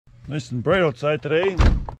Nice and bright outside today.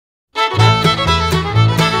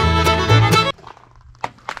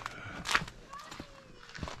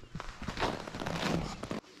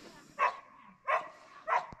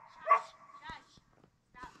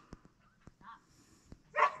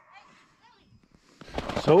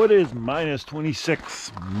 So it is minus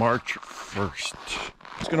 26, March 1st.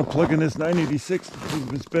 Just gonna plug in this 986. We've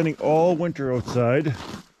been spending all winter outside,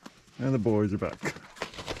 and the boys are back.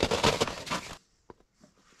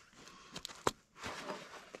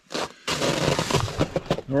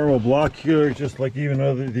 Normal block here, just like even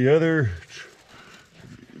the other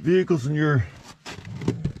vehicles in your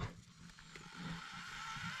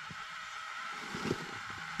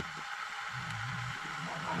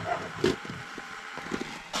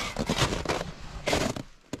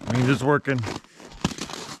is working.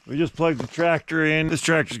 We just plugged the tractor in. This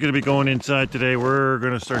tractor is going to be going inside today. We're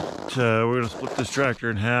going to start. We're going to split this tractor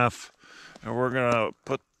in half, and we're going to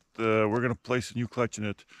put the. We're going to place a new clutch in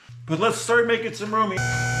it. But let's start making some room.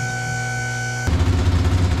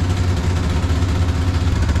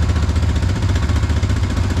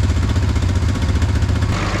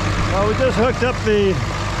 Well, we just hooked up the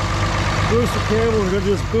booster cable. We're going to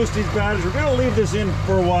just boost these batteries. We're going to leave this in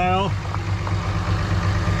for a while.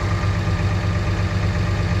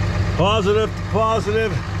 Positive to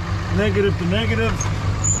positive, negative to negative.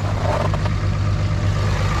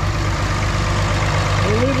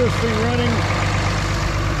 We'll leave this thing running.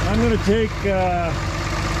 I'm going to take the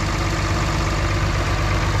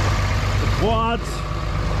quads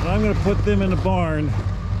and I'm going to put them in the barn.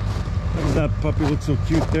 Look at that puppy, looks so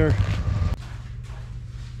cute there.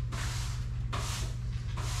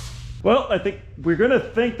 Well, I think we're going to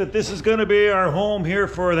think that this is going to be our home here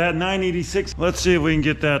for that 986. Let's see if we can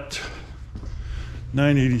get that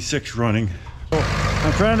 986 running.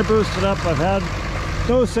 I'm trying to boost it up. I've had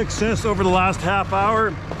no success over the last half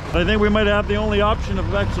hour. I think we might have the only option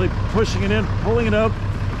of actually pushing it in, pulling it out,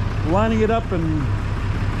 lining it up, and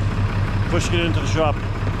pushing it into the shop.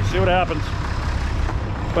 See what happens.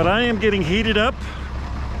 But I am getting heated up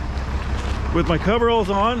with my coveralls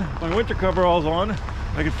on, my winter coveralls on.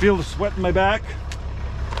 I can feel the sweat in my back.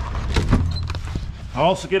 I'm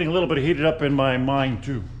also getting a little bit heated up in my mind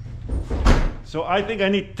too. So I think I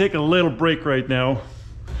need to take a little break right now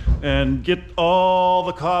and get all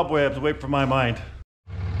the cobwebs away from my mind.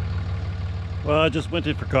 Well, I just went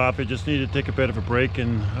in for coffee, just needed to take a bit of a break,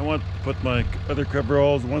 and I want to put my other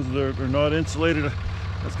coveralls, the ones that are not insulated.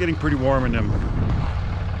 It's getting pretty warm in them.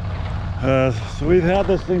 So we've had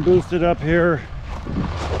this thing boosted up here,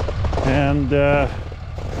 and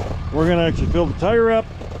we're gonna actually fill the tire up.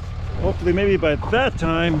 Hopefully maybe by that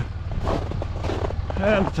time,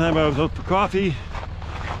 and the time I was out for coffee,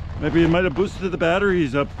 maybe it might have boosted the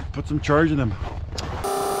batteries up, put some charge in them.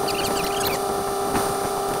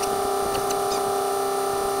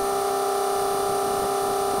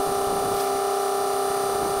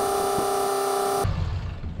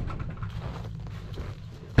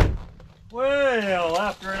 Well,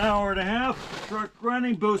 after an hour and a half, truck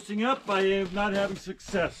running, boosting up, I am not having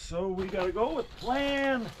success. So we gotta go with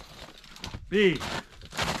plan B.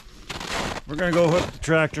 We're gonna go hook the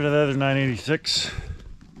tractor to the other 986.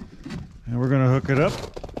 And we're gonna hook it up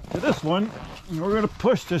to this one. And we're gonna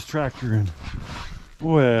push this tractor in.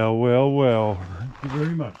 Well, well, well. Thank you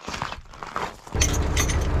very much.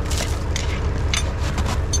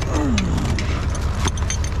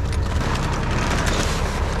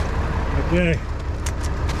 Okay.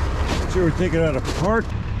 Make sure we take it out of park.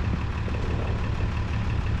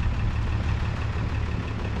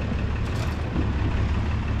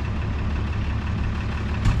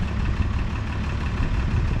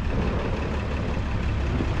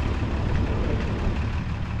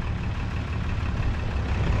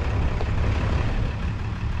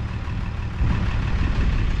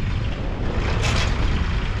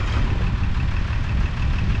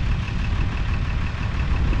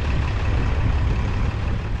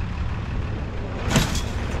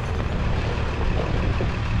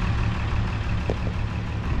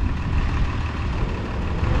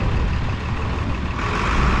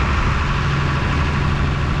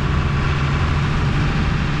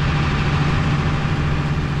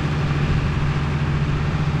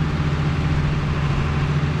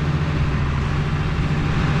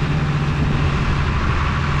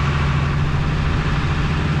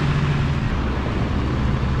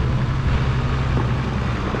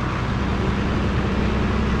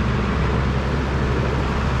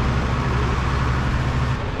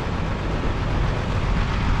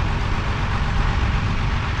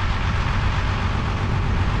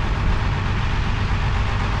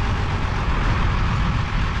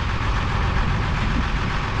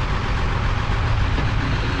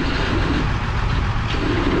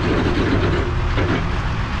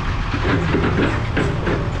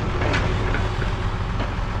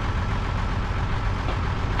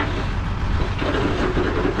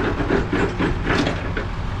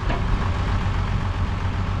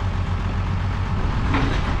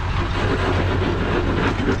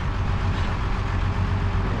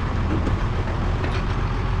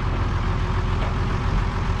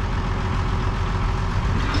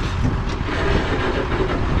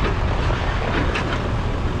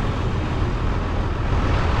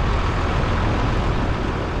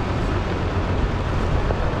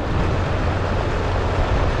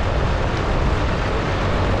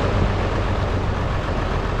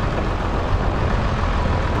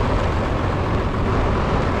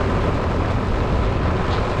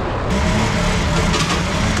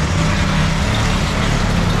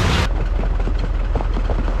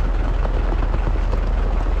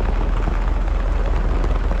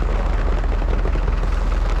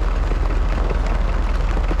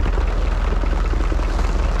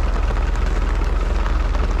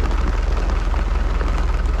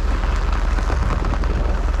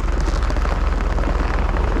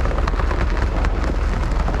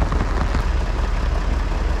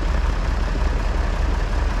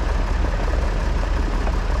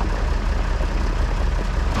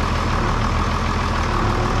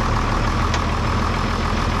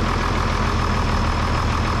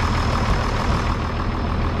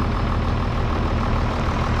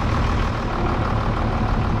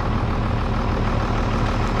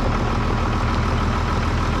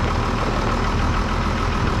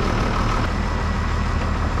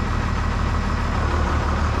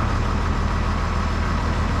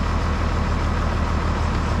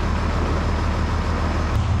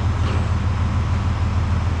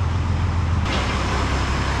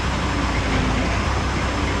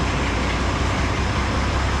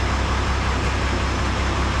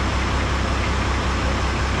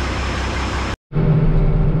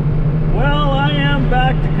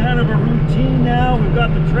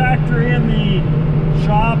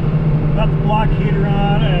 got the block heater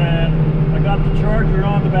on, and I got the charger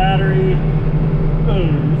on the battery. Oh,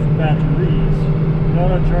 batteries.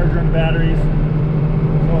 Not a charger and batteries.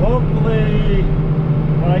 So hopefully,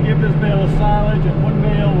 when I give this bale of silage and one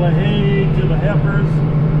bale of hay to the heifers,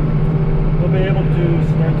 we'll be able to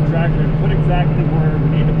start the tractor and put exactly where we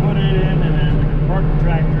need to put it in, and then we can park the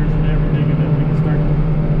tractors and everything, and then we can start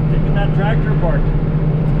taking that tractor apart.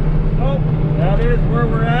 So that is where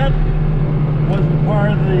we're at. Wasn't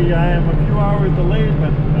part of the, I am a few hours delayed,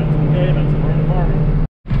 but that's okay, that's part of farming.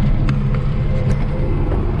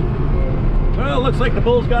 Well, looks like the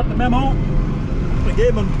bulls got the memo. I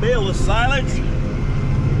gave them a bale of silage.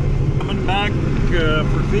 Coming back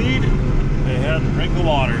for feed, they had to drink the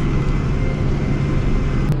water.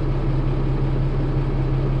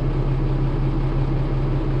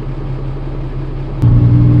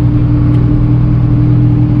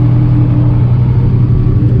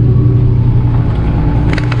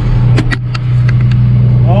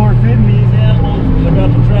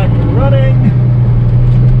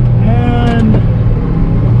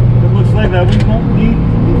 That we won't need to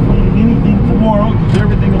be feeding anything tomorrow, because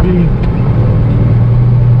everything will be in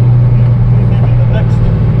the next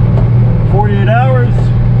 48 hours.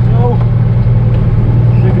 So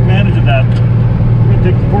take advantage of that. I'm going to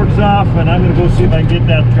take the forks off, and I'm going to go see if I can get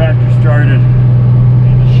that tractor started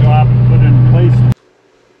in the shop and put it in place.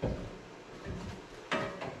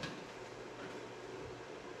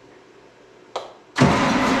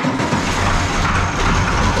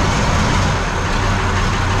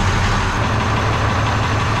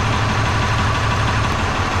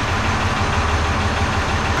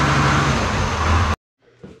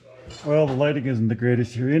 Well, the lighting isn't the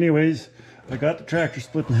greatest here. Anyways, I got the tractor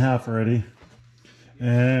split in half already,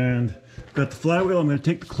 and got the flywheel. I'm going to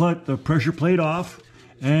take the clutch, the pressure plate off,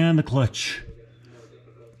 and the clutch.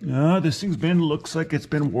 This thing's looks like it's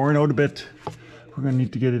been worn out a bit. We're going to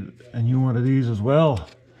need to get a new one of these as well.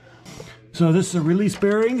 So this is a release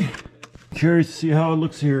bearing. Curious to see how it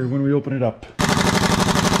looks here when we open it up.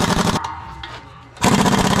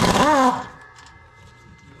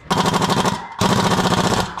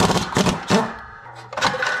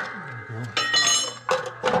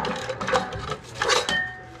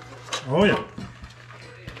 Oh yeah.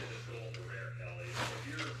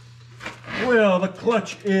 Well, the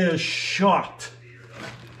clutch is shot.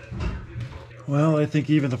 Well, I think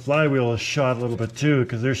even the flywheel is shot a little bit too,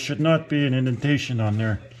 because there should not be an indentation on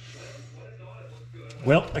there.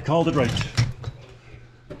 Well, I called it right.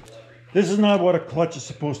 This is not what a clutch is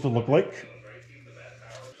supposed to look like.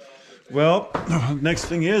 Well, next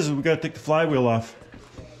thing is we got to take the flywheel off.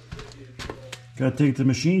 Got to take it to the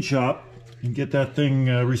machine shop and get that thing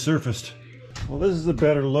resurfaced. Well, this is a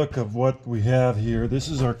better look of what we have here. This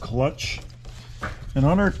is our clutch, and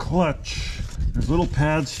on our clutch there's little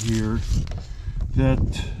pads here that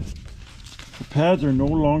the pads are no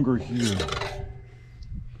longer here. I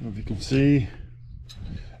don't know if you can see,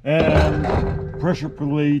 and pressure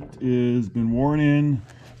plate is been worn in.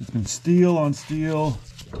 It's been steel on steel.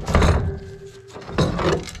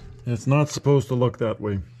 It's not supposed to look that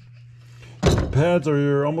way. Pads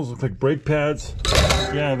are almost look like brake pads.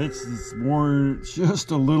 Yeah, this is worn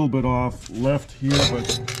just a little bit off left here,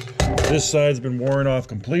 but this side's been worn off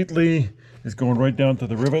completely. It's going right down to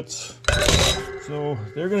the rivets. So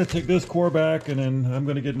they're going to take this core back, and then I'm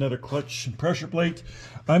going to get another clutch and pressure plate.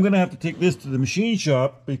 I'm going to have to take this to the machine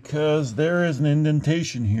shop because there is an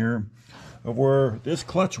indentation here of where this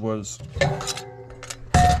clutch was.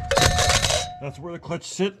 That's where the clutch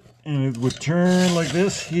sit, and it would turn like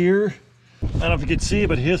this here. I don't know if you can see,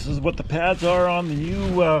 but this is what the pads are on the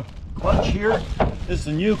new clutch here. This is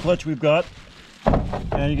the new clutch we've got,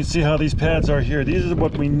 and you can see how these pads are here. These are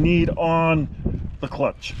what we need on the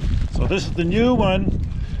clutch. So this is the new one,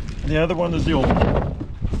 and the other one is the old one.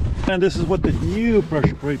 And this is what the new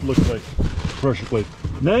pressure plate looks like. Pressure plate,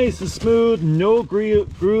 nice and smooth, no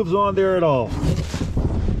grooves on there at all.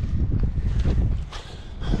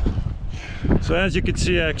 So as you can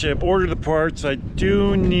see, actually I've ordered the parts. I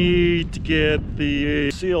do need to get the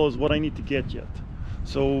seal is what I need to get yet.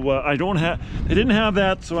 So I didn't have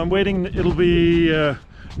that, so I'm waiting. It'll be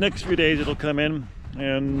next few days it'll come in,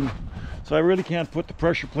 and so I really can't put the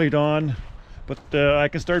pressure plate on, but I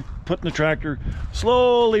can start putting the tractor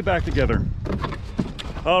slowly back together.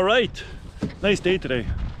 All right, nice day today.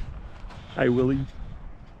 Hi Willie.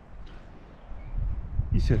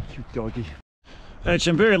 He's a cute doggy.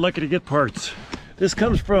 Actually, I'm very lucky to get parts. This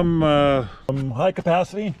comes from High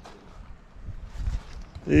Capacity.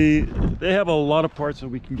 They have a lot of parts that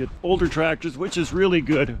we can get older tractors, which is really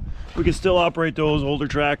good. We can still operate those older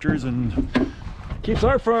tractors, and keeps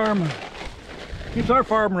our farm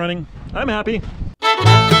running. I'm happy.